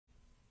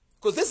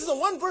Because this is the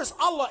one verse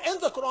Allah in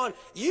the Quran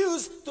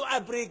used to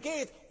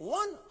abrogate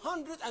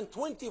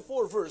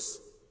 124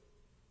 verses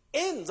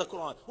in the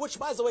Quran. Which,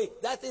 by the way,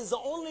 that is the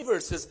only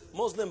verses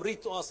Muslims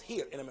read to us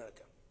here in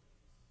America.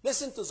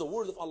 Listen to the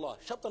word of Allah,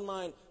 chapter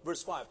 9,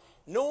 verse 5.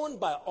 Known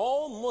by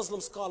all Muslim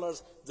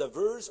scholars, the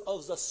verse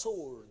of the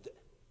sword.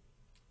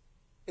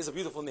 Is a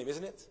beautiful name,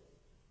 isn't it?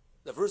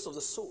 The verse of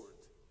the sword.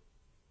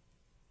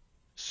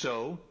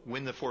 So,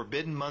 when the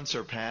forbidden months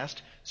are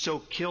past, so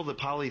kill the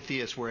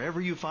polytheists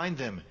wherever you find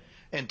them,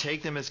 and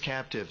take them as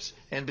captives,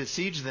 and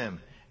besiege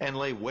them, and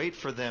lay wait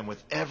for them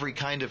with every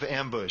kind of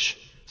ambush.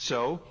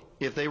 So,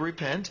 if they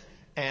repent,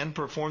 and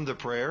perform the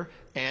prayer,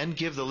 and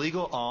give the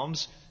legal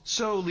alms,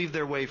 so leave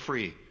their way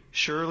free.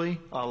 Surely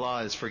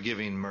Allah is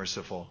forgiving,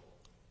 merciful.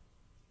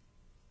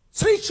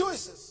 3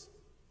 choices.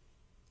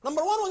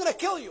 Number 1, we're going to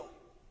kill you.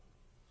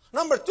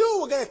 Number 2,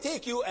 we're going to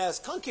take you as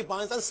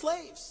concubines and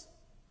slaves.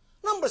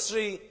 Number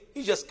 3,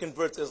 you just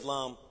convert to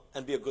Islam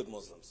and be a good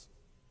Muslim.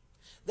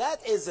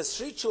 That is the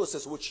 3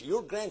 choices which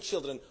your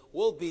grandchildren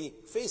will be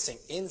facing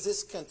in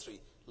this country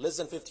less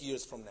than 50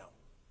 years from now.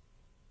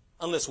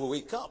 Unless we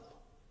wake up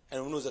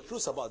and we know the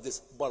truth about this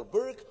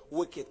barbaric,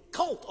 wicked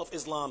cult of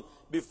Islam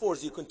before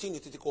you continue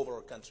to take over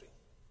our country.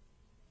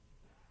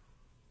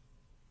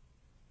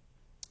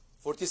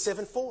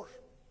 47:4,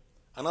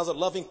 another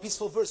loving,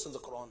 peaceful verse in the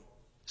Quran.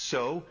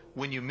 So,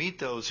 when you meet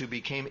those who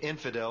became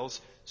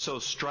infidels, so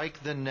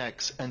strike the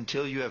necks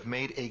until you have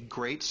made a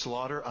great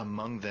slaughter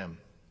among them.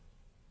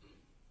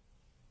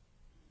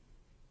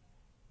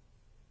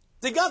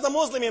 They got the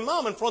Muslim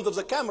imam in front of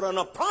the camera in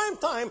a prime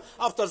time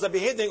after the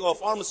beheading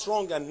of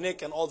Armstrong and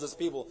Nick and all these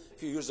people a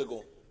few years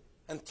ago.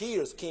 And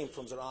tears came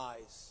from their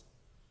eyes.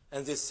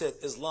 And they said,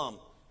 Islam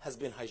has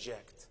been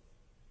hijacked.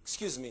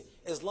 Excuse me,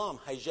 Islam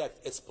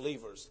hijacked its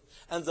believers.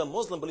 And the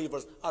Muslim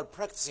believers are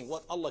practicing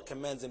what Allah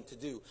commands them to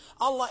do.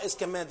 Allah is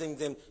commanding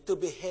them to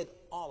behead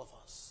all of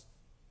us.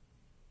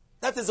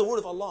 That is the word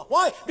of Allah.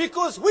 Why?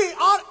 Because we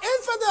are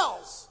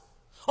infidels.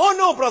 Oh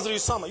no, Brother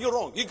Usama, you're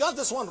wrong. You got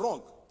this one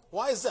wrong.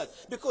 Why is that?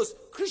 Because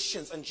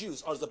Christians and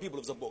Jews are the people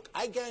of the book.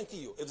 I guarantee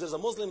you, if there's a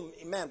Muslim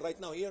man right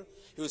now here,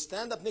 he will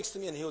stand up next to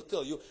me and he will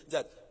tell you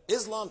that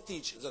Islam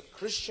teaches that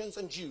Christians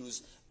and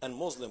Jews and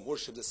Muslims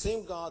worship the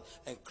same God,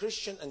 and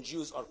Christians and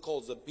Jews are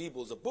called the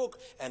people of the book,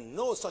 and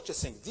no such a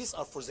thing. These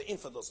are for the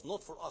infidels,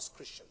 not for us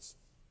Christians.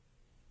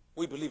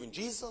 We believe in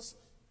Jesus,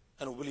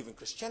 and we believe in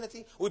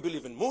Christianity, we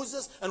believe in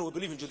Moses, and we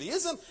believe in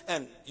Judaism,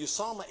 and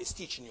Usama is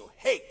teaching you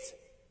hate.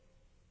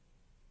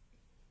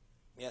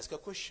 Let me ask you a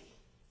question.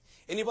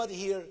 Anybody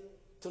here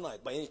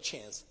tonight, by any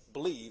chance,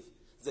 believe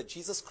that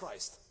Jesus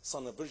Christ,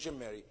 Son of Virgin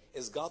Mary,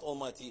 is God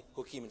Almighty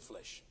who came in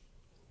flesh?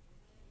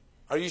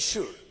 Are you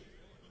sure?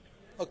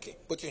 Okay,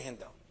 put your hand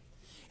down.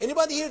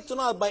 Anybody here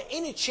tonight, by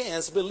any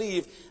chance,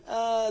 believe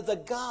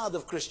the God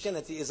of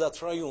Christianity is a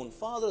triune,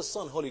 Father,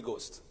 Son, Holy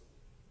Ghost?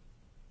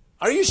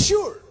 Are you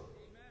sure?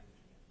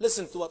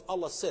 Listen to what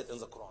Allah said in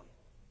the Quran.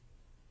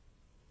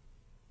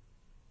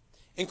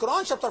 In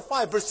Quran chapter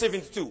 5, verse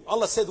 72,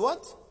 Allah said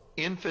what?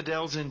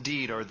 Infidels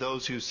indeed are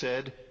those who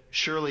said,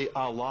 surely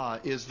Allah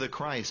is the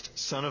Christ,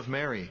 Son of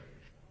Mary.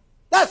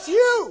 That's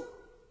you!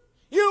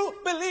 You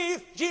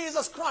believe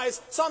Jesus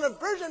Christ, Son of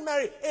Virgin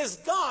Mary, is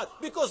God,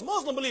 because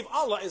Muslims believe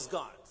Allah is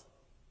God.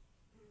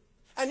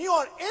 And you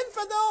are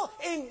infidel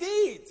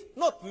indeed.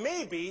 Not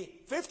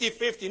maybe,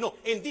 50-50, no,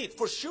 indeed,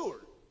 for sure.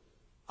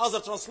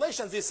 Other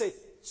translations, they say,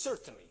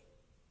 certainly.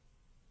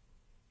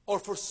 Or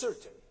for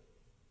certain.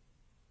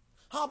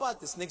 How about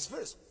this next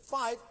verse?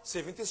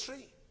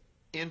 5:73.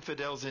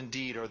 Infidels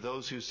indeed are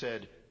those who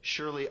said,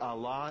 surely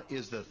Allah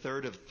is the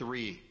third of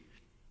 3.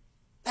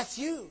 That's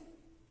you.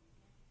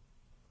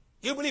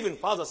 You believe in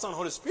Father, Son,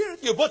 Holy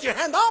Spirit. You put your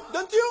hand up,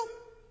 don't you?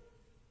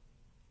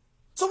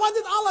 So what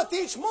did Allah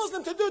teach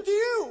Muslims to do to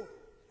you?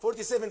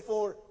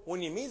 47:4,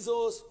 when you meet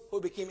those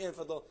who became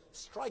infidel,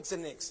 strike the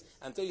necks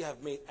until you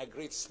have made a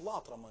great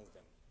slaughter among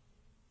them.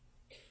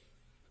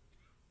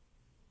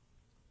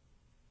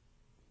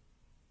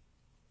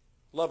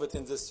 Love it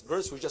in this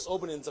verse we just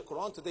opened in the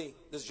Quran today.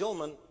 This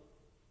gentleman,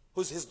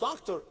 who's his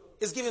doctor,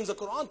 is giving the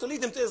Quran to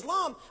lead him to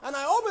Islam. And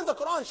I opened the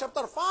Quran,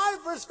 chapter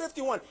 5, verse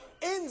 51,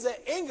 in the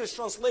English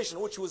translation,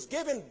 which was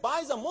given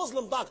by the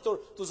Muslim doctor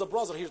to the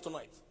brother here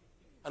tonight.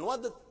 And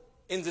what did,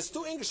 in these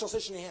 2 English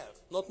translations you have,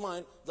 not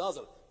mine, the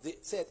other, they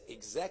said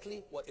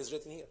exactly what is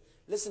written here.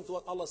 Listen to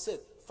what Allah said,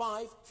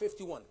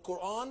 5:51.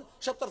 Quran,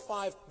 chapter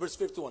 5, verse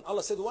 51.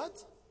 Allah said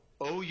what?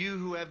 O you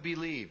who have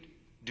believed,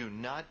 do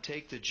not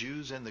take the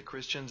Jews and the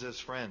Christians as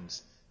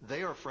friends.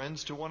 They are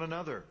friends to one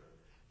another.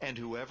 And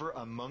whoever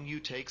among you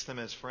takes them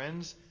as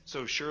friends,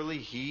 so surely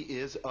he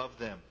is of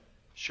them.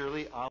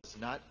 Surely Allah does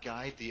not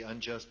guide the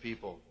unjust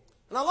people.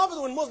 And I love it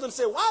when Muslims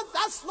say, what?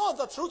 That's not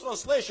the true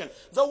translation.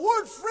 The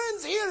word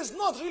friends here is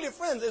not really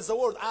friends, it's the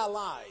word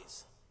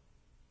allies.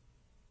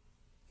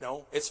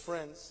 No, it's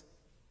friends.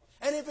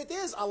 And if it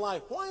is ally,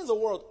 why in the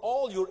world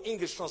all your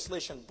English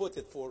translation put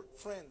it for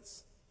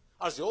friends?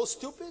 Are they all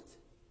stupid?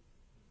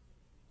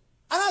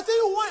 And I tell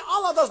you why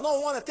Allah does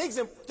not want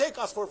to take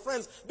us for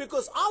friends.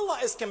 Because Allah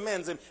is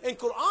commands him in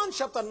Quran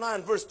chapter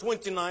 9 verse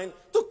 29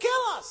 to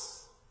kill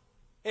us.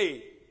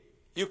 Hey,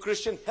 you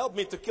Christian, help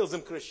me to kill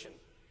them Christian.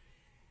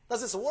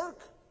 Does this work?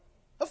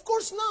 Of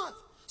course not.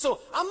 So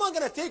I'm not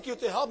going to take you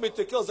to help me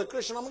to kill the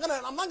Christian. I'm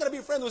not going to be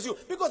friends with you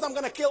because I'm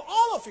going to kill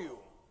all of you.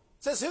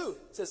 Says who?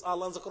 Says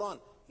Allah in the Quran.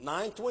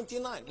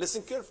 9:29.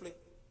 Listen carefully.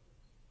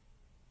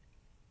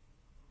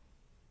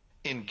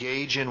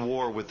 Engage in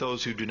war with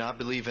those who do not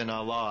believe in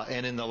Allah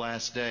and in the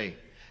last day,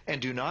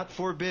 and do not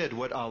forbid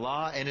what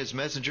Allah and His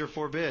Messenger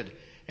forbid,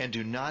 and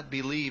do not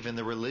believe in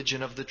the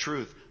religion of the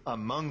truth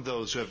among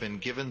those who have been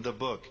given the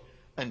book,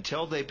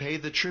 until they pay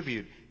the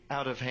tribute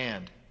out of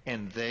hand,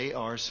 and they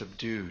are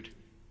subdued.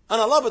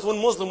 And I love it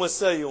when Muslims will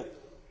say you,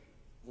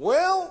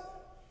 well,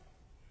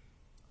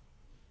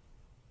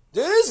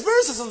 there is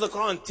verses in the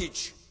Quran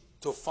teach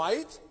to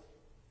fight,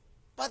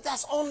 but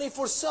that's only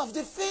for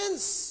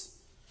self-defense.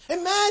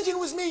 Imagine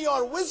with me, you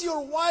are with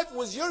your wife,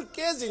 with your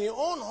kids, in your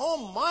own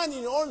home,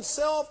 minding your own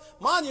self,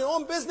 minding your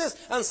own business,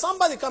 and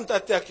somebody come to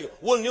attack you.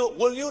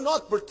 Will you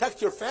not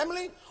protect your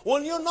family?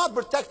 Will you not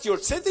protect your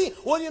city?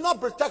 Will you not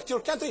protect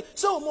your country?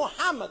 So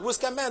Muhammad was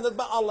commanded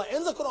by Allah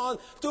in the Quran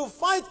to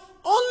fight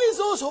only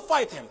those who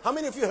fight him. How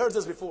many of you heard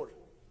this before?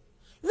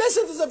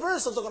 Listen to the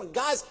verse of the Quran.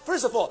 Guys,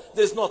 first of all,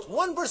 there's not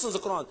one verse in the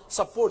Quran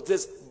support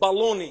this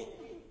baloney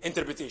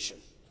interpretation.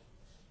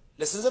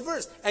 Listen to the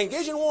verse.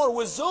 Engage in war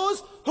with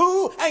those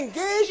who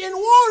engage in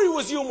war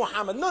with you,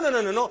 Muhammad.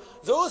 No.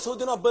 Those who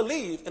do not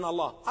believe in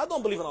Allah. I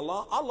don't believe in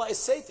Allah. Allah is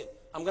Satan.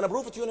 I'm going to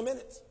prove it to you in a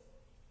minute.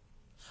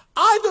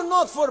 I do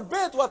not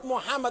forbid what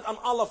Muhammad and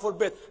Allah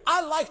forbid.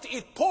 I like to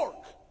eat pork.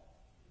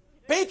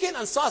 Bacon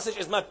and sausage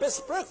is my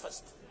best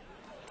breakfast.